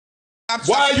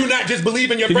Why are you not just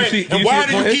believing your friend? And why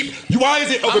do you keep? Why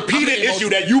is it a repeated issue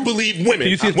that you believe women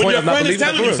when your friend is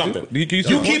telling you something? You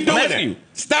keep doing that.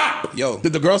 Stop. Yo,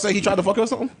 did the girl say he tried to fuck her or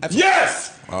something?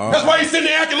 Yes. That's why he's sitting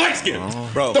there acting light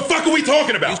skinned. Bro, the fuck are we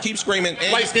talking about? You keep screaming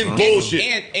light skinned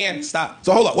bullshit. And stop.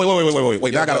 So hold up.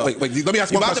 Wait. Now I gotta wait. Let me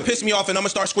ask you one question. You're about to piss me off, and I'm gonna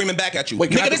start screaming back at you.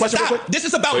 Wait, nigga, this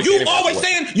is about you always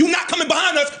saying you not coming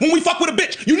behind us when we fuck with a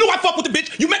bitch. You knew I fuck with the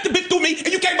bitch. You met the bitch through me,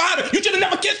 and you came behind her. You should have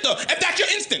never kissed her. If that's your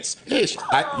instance. You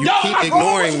keep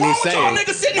ignoring me saying. Y'all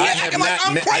niggas sitting here acting like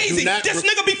I'm crazy. This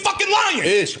nigga be fucking lying.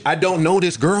 Ish, I don't know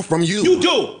this girl from you. You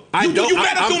do. You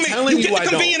met her through me. You get the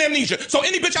convenient amnesia. So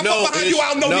any bitch I fuck behind you,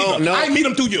 I don't know neither. I meet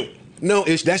him through you. No,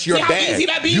 Ish, that's your bag.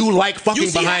 You like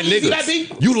fucking behind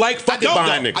niggas. You like fucking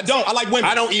behind niggas. I don't. I like women.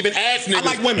 I don't even ask niggas. I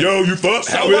like women. Yo, you fuck?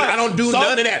 I don't do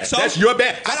none of that. That's your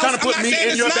bag. Stop trying to put me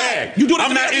in your bag.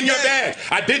 I'm not in your bag.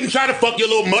 I didn't try to fuck your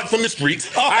little mutt from the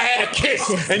streets. I had a kiss,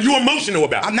 and you emotional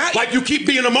about it. I'm not. Like you keep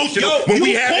being emotional when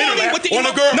we have internet on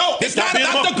a girl. No, it's not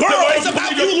about the girl. It's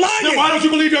about you lying. Then why don't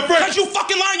you believe your friend? Because you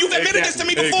fucking lying. You've admitted this to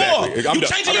me before. You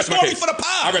changing your story for the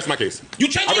pod. I rest my case. You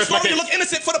changing your story to look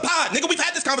innocent for the pod. Nigga, we've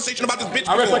had this conversation about this bitch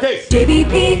before. I rest my case.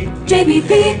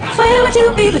 JBP, where would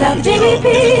you be without the JBP?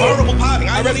 This is horrible podding.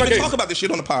 I don't even talk about this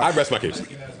shit on the pod. I rest my case.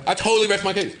 I totally rest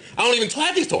my case. I don't even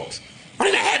have these talks. I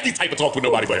don't even have these type of talks with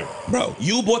nobody but him. Bro,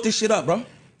 you brought this shit up, bro.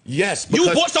 Yes,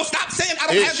 so stop saying I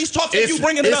don't have these talks if you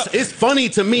bringing it up. It's funny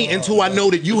to me until I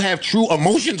know that you have true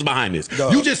emotions behind this.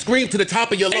 You just screamed to the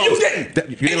top of your lungs. And you didn't.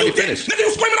 You didn't let me finish. Nigga, you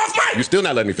was screaming off mic. You still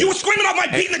not letting me finish. You was screaming off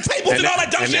mic, beating the tables and all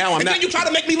that dumb shit. And then you try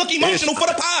to make me look emotional for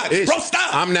the pod. Bro,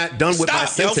 stop. I'm not done with my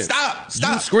sentence. Stop.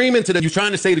 You screaming to the. You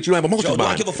trying to say that you don't have emotions behind.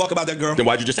 I don't give a fuck about that girl. Then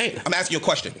why'd you just say it? I'm asking you a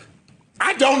question.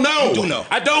 I don't know. You do know.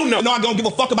 I don't know. No, I don't give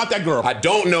a fuck about that girl. I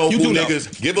don't know. You do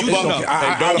niggas give a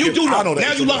fuck. You do know.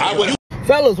 Now you love me.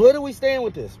 Fellas, where do we stand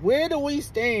with this? Where do we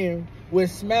stand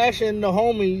with smashing the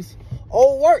homies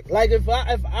old work? Like if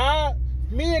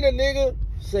me and a nigga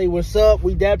say what's up,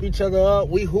 we dap each other up,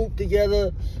 we hoop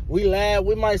together, we laugh,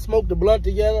 we might smoke the blunt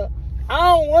together. I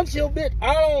don't want your bitch.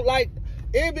 I don't like,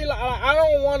 it'd be like, I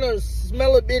don't want to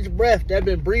smell a bitch breath that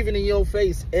been breathing in your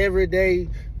face every day.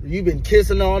 You've been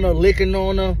kissing on her, licking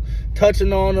on her,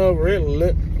 touching on her,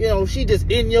 you know, she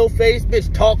just in your face,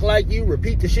 bitch, talk like you,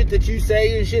 repeat the shit that you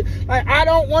say and shit. Like, I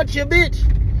don't want your bitch.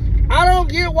 I don't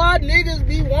get why niggas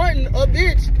be wanting a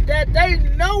bitch that they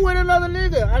know with another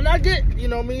nigga. And I get, you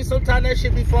know what I mean, sometimes that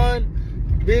shit be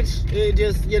fun. Bitch, it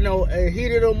just, you know, a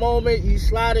heat of the moment, you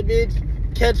slide a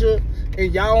bitch, catch her,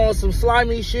 and y'all on some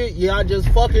slimy shit, y'all just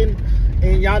fucking,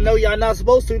 and y'all know y'all not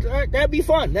supposed to. That'd be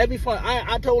fun. That'd be fun.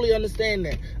 I totally understand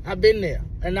that. I've been there,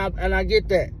 and I get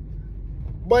that.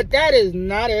 But that is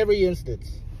not every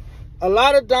instance. A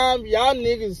lot of times, y'all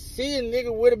niggas see a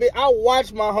nigga with a bitch. I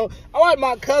watch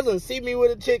my cousin see me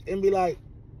with a chick and be like,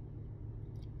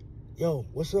 yo,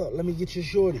 what's up? Let me get you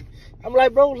shorty. I'm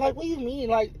like, bro, like, what do you mean?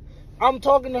 Like, I'm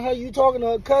talking to her, you talking to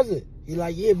her cousin. He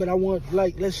like, yeah, but I want,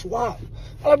 like, let's swap.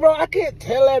 I'm like, bro, I can't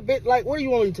tell that bitch, like, what do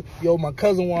you want me to, yo, my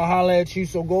cousin want to holler at you,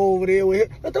 so go over there with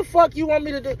her. What the fuck you want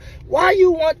me to do? Why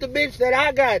you want the bitch that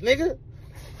I got, nigga?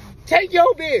 Take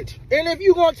your bitch. And if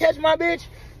you gonna catch my bitch,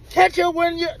 catch her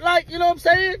when you, like, you know what I'm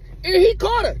saying? And he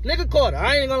caught her. Nigga caught her.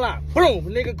 I ain't gonna lie. Boom,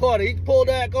 nigga caught her. He pulled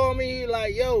back on me. He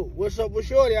like, yo, what's up with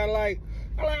shorty? I'm like,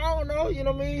 I don't know, you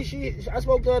know what I mean? I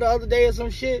spoke to her the other day or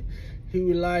some shit. He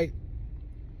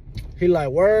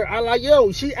like, word? I like,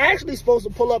 yo, she actually supposed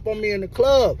to pull up on me in the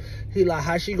club. He like,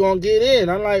 how she gonna get in?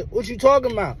 I'm like, what you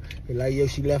talking about? He like, yo,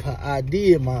 she left her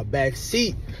ID in my back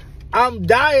seat. I'm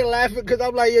dying laughing because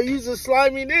I'm like, yo, you's a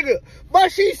slimy nigga.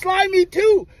 But she slimy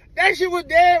too. That shit was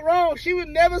dead wrong. She was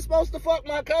never supposed to fuck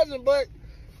my cousin, but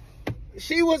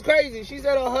she was crazy. She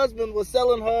said her husband was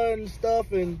selling her and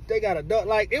stuff, and they got a dog.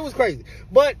 Like, it was crazy.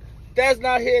 But that's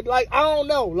not it. Like, I don't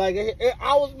know. Like,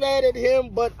 I was mad at him,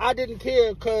 but I didn't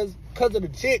care because of the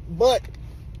chick. But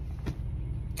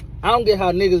I don't get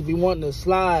how niggas be wanting to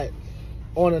slide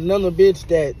on another bitch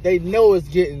that they know is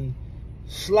getting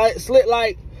slit.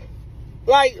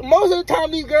 Like most of the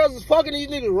time these girls is fucking these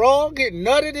niggas raw, getting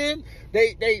nutted in.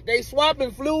 They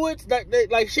swapping fluids.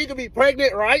 Like she could be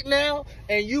pregnant right now,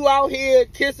 and you out here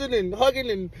kissing and hugging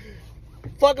and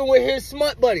fucking with his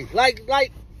smut buddy. Like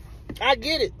I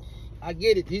get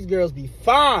it. These girls be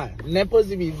fine, and that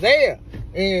pussy be there.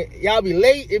 And y'all be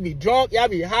late, it be drunk, y'all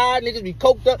be high, niggas be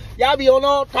coked up. Y'all be on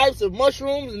all types of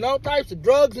mushrooms and all types of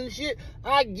drugs and shit.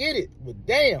 I get it, but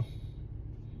damn.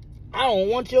 I don't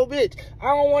want your bitch.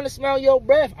 I don't want to smell your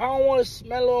breath. I don't want to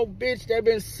smell a little bitch that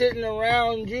been sitting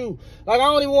around you. Like, I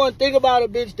don't even want to think about a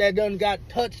bitch that done got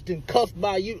touched and cuffed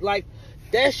by you. Like,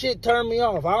 That shit turned me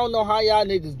off. I don't know how y'all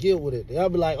niggas deal with it. They'll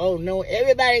be like, oh no,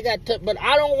 everybody got touched. But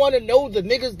I don't want to know the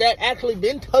niggas that actually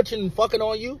been touching and fucking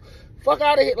on you. Fuck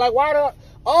out of here. Like, why the,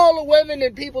 all the women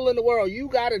and people in the world, you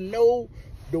gotta know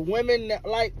the women that,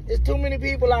 like, there's too many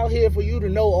people out here for you to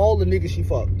know all the niggas she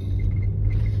fucked.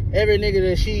 Every nigga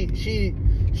that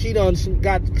she done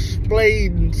got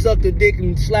splayed and sucked a dick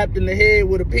and slapped in the head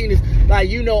with a penis. Like,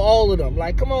 you know all of them.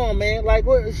 Like, come on, man. Like,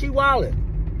 what? She wildin'.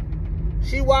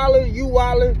 She wildin', you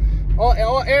wildin',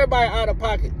 all everybody out of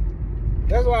pocket.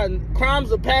 That's why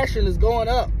crimes of passion is going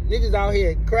up. Niggas out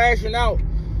here crashing out.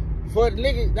 For the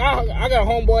niggas, I got a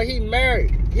homeboy, he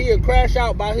married. He'll crash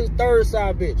out by his third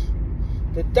side bitch.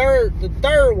 The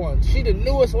third one. She the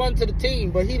newest one to the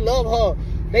team, but he love her.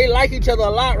 They like each other a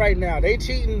lot right now. They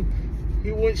cheating.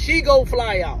 When she go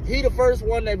fly out, he the first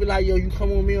one that be like, yo, you come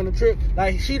with me on the trip.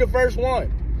 Like, she the first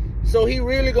one. So he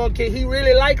really gonna kill, he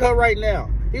really like her right now.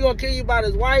 He gonna kill you about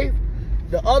his wife.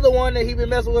 The other one that he been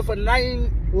messing with for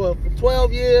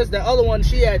 12 years, the other one,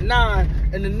 she had 9.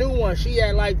 And the new one, she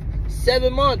had like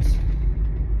 7 months.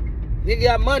 Nigga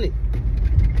got money.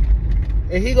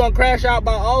 And he gonna crash out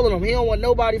by all of them. He don't want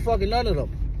nobody fucking none of them.